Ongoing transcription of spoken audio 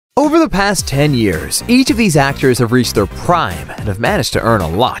Over the past 10 years, each of these actors have reached their prime and have managed to earn a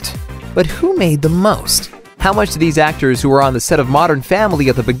lot. But who made the most? How much do these actors who were on the set of Modern Family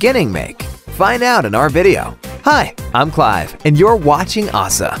at the beginning make? Find out in our video. Hi, I'm Clive, and you're watching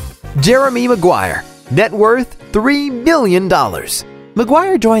OSSA. Jeremy Maguire, net worth $3 million.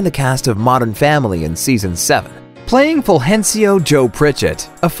 Maguire joined the cast of Modern Family in Season 7, playing Fulgencio Joe Pritchett,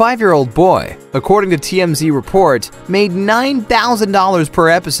 a 5-year-old boy, according to TMZ report, made $9,000 per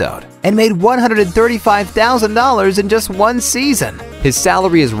episode and made $135,000 in just one season. His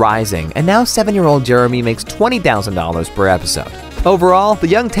salary is rising, and now 7-year-old Jeremy makes $20,000 per episode. Overall, the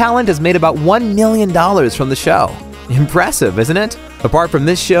young talent has made about $1 million from the show. Impressive, isn't it? Apart from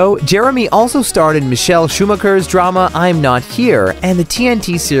this show, Jeremy also starred in Michelle Schumacher's drama I'm Not Here and the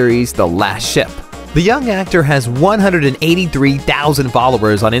TNT series The Last Ship. The young actor has 183,000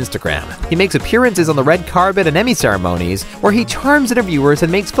 followers on Instagram. He makes appearances on the red carpet and Emmy ceremonies, where he charms interviewers and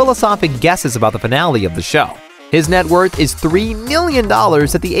makes philosophic guesses about the finale of the show. His net worth is $3 million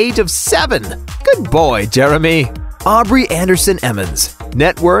at the age of 7. Good boy, Jeremy. Aubrey Anderson-Emmons,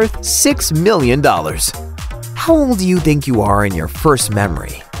 net worth $6 million. How old do you think you are in your first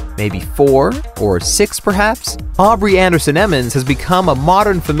memory? Maybe 4 or 6 perhaps? Aubrey Anderson-Emmons has become a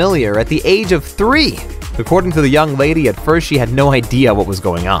modern familiar at the age of 3. According to the young lady, at first she had no idea what was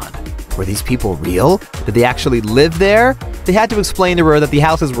going on. Were these people real? Did they actually live there? They had to explain to her that the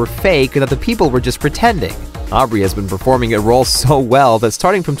houses were fake and that the people were just pretending. Aubrey has been performing a role so well that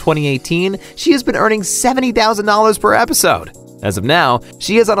starting from 2018, she has been earning $70,000 per episode. As of now,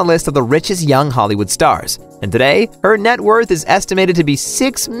 she is on a list of the richest young Hollywood stars, and today, her net worth is estimated to be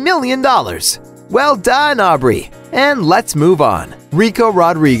 $6 million. Well done, Aubrey! And let's move on. Rico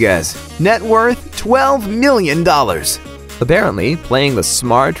Rodriguez, net worth $12 million. Apparently, playing the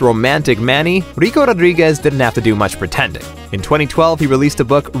smart, romantic Manny, Rico Rodriguez didn't have to do much pretending. In 2012, he released a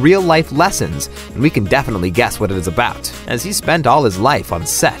book, Real Life Lessons, and we can definitely guess what it is about, as he spent all his life on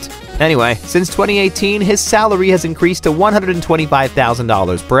set. Anyway, since 2018, his salary has increased to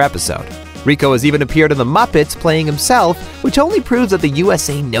 $125,000 per episode. Rico has even appeared in the Muppets playing himself, which only proves that the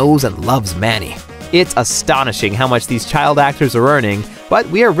USA knows and loves Manny. It's astonishing how much these child actors are earning, but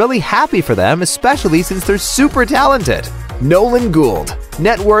we are really happy for them, especially since they're super talented. Nolan Gould,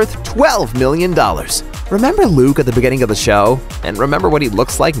 net worth $12 million. Remember Luke at the beginning of the show? And remember what he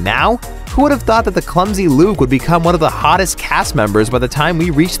looks like now? Who would have thought that the clumsy Luke would become one of the hottest cast members by the time we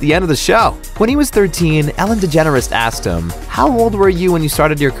reached the end of the show? When he was 13, Ellen DeGeneres asked him, "How old were you when you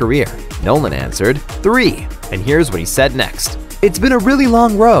started your career?" Nolan answered, 3. And here's what he said next. "It's been a really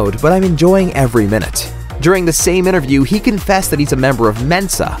long road, but I'm enjoying every minute." During the same interview, he confessed that he's a member of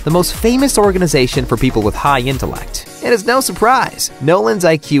Mensa, the most famous organization for people with high intellect. It is no surprise, Nolan's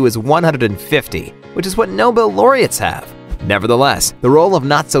IQ is 150, which is what Nobel laureates have. Nevertheless, the role of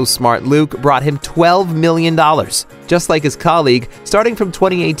not-so-smart Luke brought him $12 million. Just like his colleague, starting from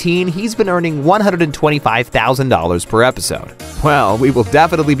 2018, he's been earning $125,000 per episode. Well, we will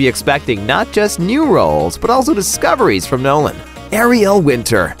definitely be expecting not just new roles, but also discoveries from Nolan. Ariel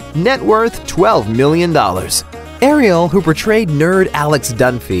Winter, net worth $12 million. Ariel, who portrayed nerd Alex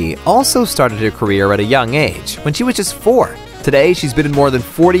Dunphy, also started her career at a young age, when she was just 4. Today, she's been in more than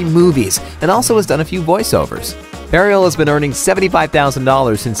 40 movies and also has done a few voiceovers. Ariel has been earning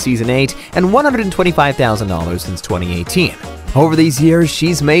 $75,000 since Season 8 and $125,000 since 2018. Over these years,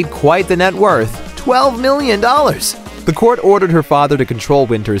 she's made quite the net worth, $12 million. The court ordered her father to control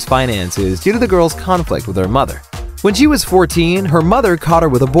Winter's finances due to the girl's conflict with her mother. When she was 14, her mother caught her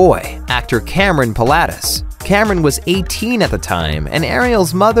with a boy, actor Cameron Pilatus. Cameron was 18 at the time, and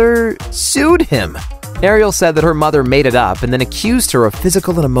Ariel's mother sued him. Ariel said that her mother made it up and then accused her of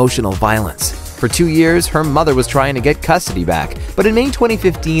physical and emotional violence. For 2 years, her mother was trying to get custody back, but in May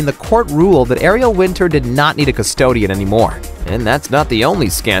 2015, the court ruled that Ariel Winter did not need a custodian anymore. And that's not the only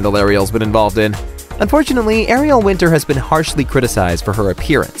scandal Ariel's been involved in. Unfortunately, Ariel Winter has been harshly criticized for her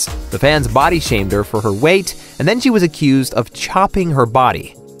appearance. The fans body-shamed her for her weight, and then she was accused of chopping her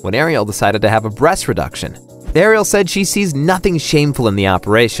body when Ariel decided to have a breast reduction. Ariel said she sees nothing shameful in the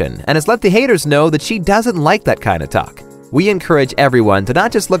operation and has let the haters know that she doesn't like that kind of talk. We encourage everyone to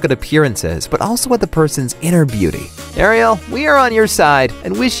not just look at appearances, but also at the person's inner beauty. Ariel, we are on your side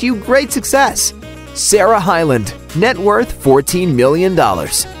and wish you great success. Sarah Hyland, net worth $14 million.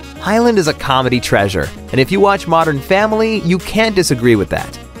 Hyland is a comedy treasure, and if you watch Modern Family, you can't disagree with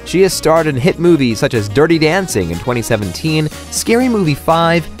that. She has starred in hit movies such as Dirty Dancing in 2017, Scary Movie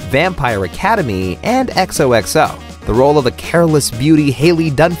 5, Vampire Academy, and XOXO. The role of the careless beauty Haley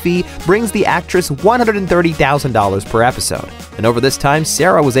Dunphy brings the actress $130,000 per episode, and over this time,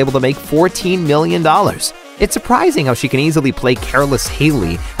 Sarah was able to make $14 million. It's surprising how she can easily play careless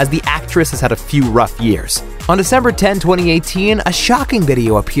Haley, as the actress has had a few rough years. On December 10, 2018, a shocking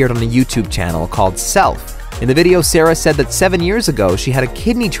video appeared on a YouTube channel called Self. In the video, Sarah said that 7 years ago she had a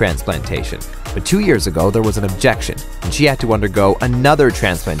kidney transplantation, but 2 years ago there was an objection, and she had to undergo another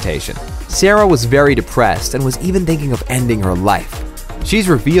transplantation. Sarah was very depressed and was even thinking of ending her life. She's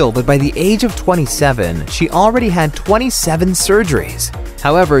revealed that by the age of 27, she already had 27 surgeries.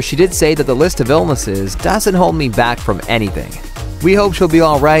 However, she did say that the list of illnesses doesn't hold me back from anything. We hope she'll be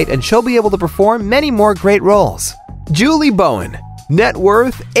alright and she'll be able to perform many more great roles. Julie Bowen, net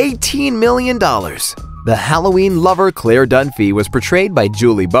worth $18 million. The Halloween lover Claire Dunphy was portrayed by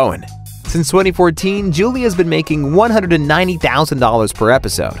Julie Bowen. Since 2014, Julie has been making $190,000 per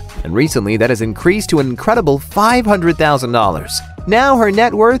episode, and recently that has increased to an incredible $500,000. Now her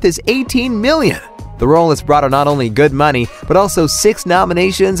net worth is $18 million. The role has brought her not only good money, but also 6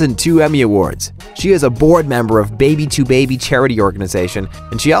 nominations and 2 Emmy Awards. She is a board member of Baby to Baby charity organization,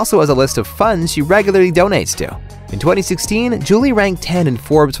 and she also has a list of funds she regularly donates to. In 2016, Julie ranked 10 in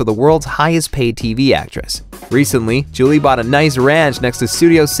Forbes for the world's highest paid TV actress. Recently, Julie bought a nice ranch next to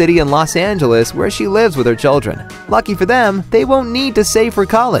Studio City in Los Angeles where she lives with her children. Lucky for them, they won't need to save for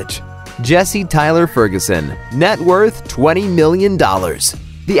college. Jesse Tyler Ferguson, net worth $20 million.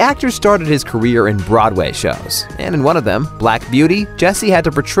 The actor started his career in Broadway shows, and in one of them, Black Beauty, Jesse had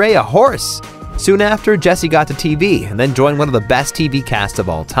to portray a horse. Soon after, Jesse got to TV and then joined one of the best TV casts of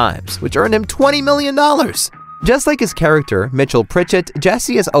all times, which earned him $20 million. Just like his character, Mitchell Pritchett,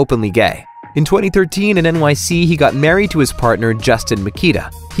 Jesse is openly gay. In 2013 in NYC, he got married to his partner, Justin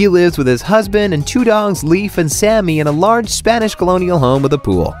Makita. He lives with his husband and 2 dogs, Leaf and Sammy, in a large Spanish colonial home with a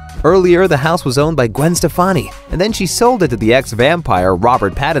pool. Earlier, the house was owned by Gwen Stefani, and then she sold it to the ex-vampire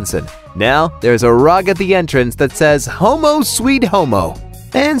Robert Pattinson. Now, there's a rug at the entrance that says, "Homo Sweet Homo."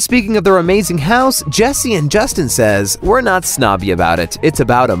 And speaking of their amazing house, Jesse and Justin says, "We're not snobby about it, it's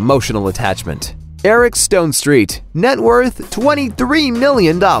about emotional attachment." Eric Stonestreet, net worth $23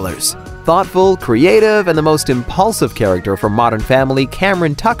 million. Thoughtful, creative, and the most impulsive character from Modern Family,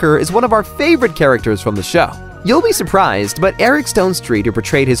 Cameron Tucker is one of our favorite characters from the show. You'll be surprised, but Eric Stonestreet, who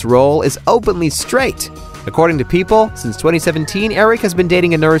portrayed his role, is openly straight. According to People, since 2017, Eric has been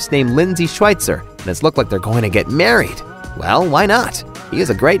dating a nurse named Lindsay Schweitzer, and it's looked like they're going to get married. Well, why not? He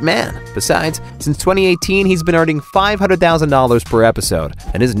is a great man. Besides, since 2018, he's been earning $500,000 per episode,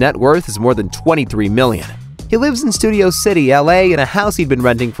 and his net worth is more than $23 million. He lives in Studio City, LA, in a house he'd been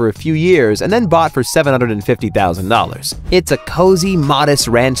renting for a few years and then bought for $750,000. It's a cozy, modest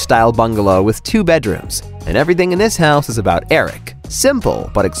ranch-style bungalow with 2 bedrooms, and everything in this house is about Eric. Simple,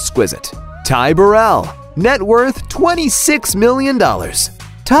 but exquisite. Ty Burrell, net worth $26 million.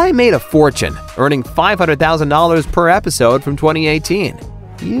 Ty made a fortune, earning $500,000 per episode from 2018.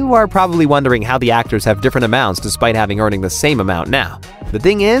 You are probably wondering how the actors have different amounts despite earning the same amount now. The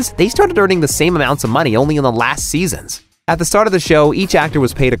thing is, they started earning the same amounts of money only in the last seasons. At the start of the show, each actor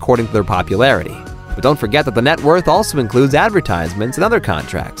was paid according to their popularity. But don't forget that the net worth also includes advertisements and other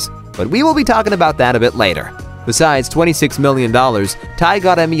contracts. But we will be talking about that a bit later. Besides $26 million, Ty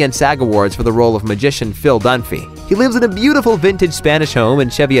got Emmy and SAG Awards for the role of magician Phil Dunphy. He lives in a beautiful vintage Spanish home in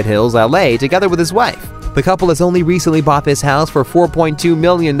Cheviot Hills, LA, together with his wife. The couple has only recently bought this house for $4.2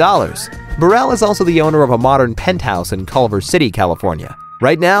 million. Burrell is also the owner of a modern penthouse in Culver City, California.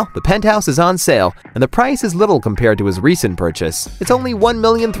 Right now, the penthouse is on sale, and the price is little compared to his recent purchase. It's only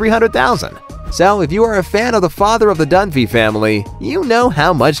 $1,300,000. So if you are a fan of the father of the Dunphy family, you know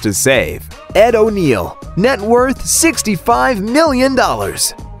how much to save. Ed O'Neill, net worth $65 million.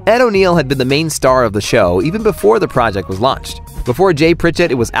 Ed O'Neill had been the main star of the show even before the project was launched. Before Jay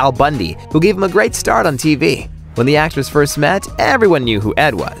Pritchett, it was Al Bundy, who gave him a great start on TV. When the actors first met, everyone knew who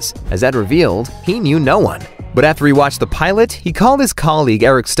Ed was. As Ed revealed, he knew no one. But after he watched the pilot, he called his colleague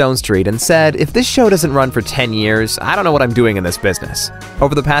Eric Stonestreet and said, "If this show doesn't run for 10 years, I don't know what I'm doing in this business."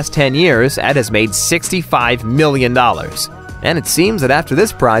 Over the past 10 years, Ed has made $65 million. And it seems that after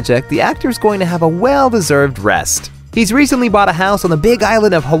this project, the actor's going to have a well-deserved rest. He's recently bought a house on the big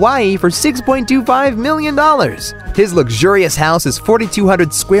island of Hawaii for $6.25 million. His luxurious house is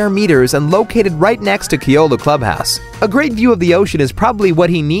 4,200 square meters and located right next to Keolo Clubhouse. A great view of the ocean is probably what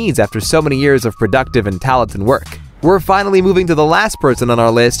he needs after so many years of productive and talented work. We're finally moving to the last person on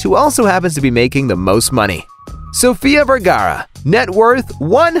our list who also happens to be making the most money. Sofia Vergara, net worth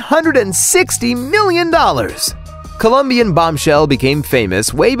 $160 million. Colombian bombshell became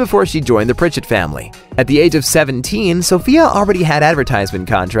famous way before she joined the Pritchett family. At the age of 17, Sofia already had advertisement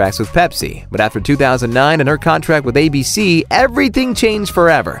contracts with Pepsi, but after 2009 and her contract with ABC, everything changed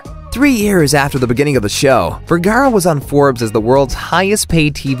forever. 3 years after the beginning of the show, Vergara was on Forbes as the world's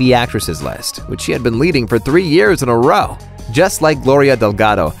highest-paid TV actresses list, which she had been leading for 3 years in a row. Just like Gloria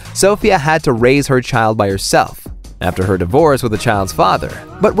Delgado, Sofia had to raise her child by herself after her divorce with the child's father.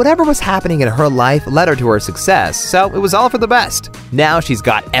 But whatever was happening in her life led her to her success, so it was all for the best. Now she's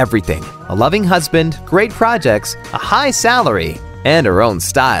got everything: a loving husband, great projects, a high salary, and her own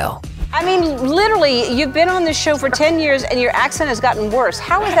style. I mean, literally, you've been on this show for 10 years and your accent has gotten worse.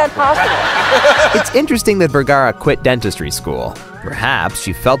 How is that possible? It's interesting that Vergara quit dentistry school. Perhaps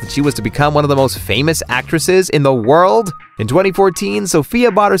she felt that she was to become one of the most famous actresses in the world. In 2014,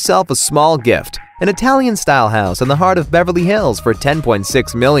 Sofia bought herself a small gift, an Italian-style house in the heart of Beverly Hills for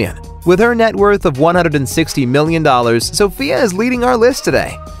 $10.6 million. With her net worth of $160 million, Sofia is leading our list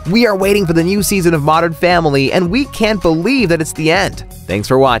today. We are waiting for the new season of Modern Family, and we can't believe that it's the end. Thanks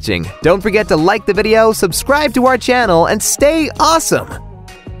for watching. Don't forget to like the video, subscribe to our channel, and stay awesome!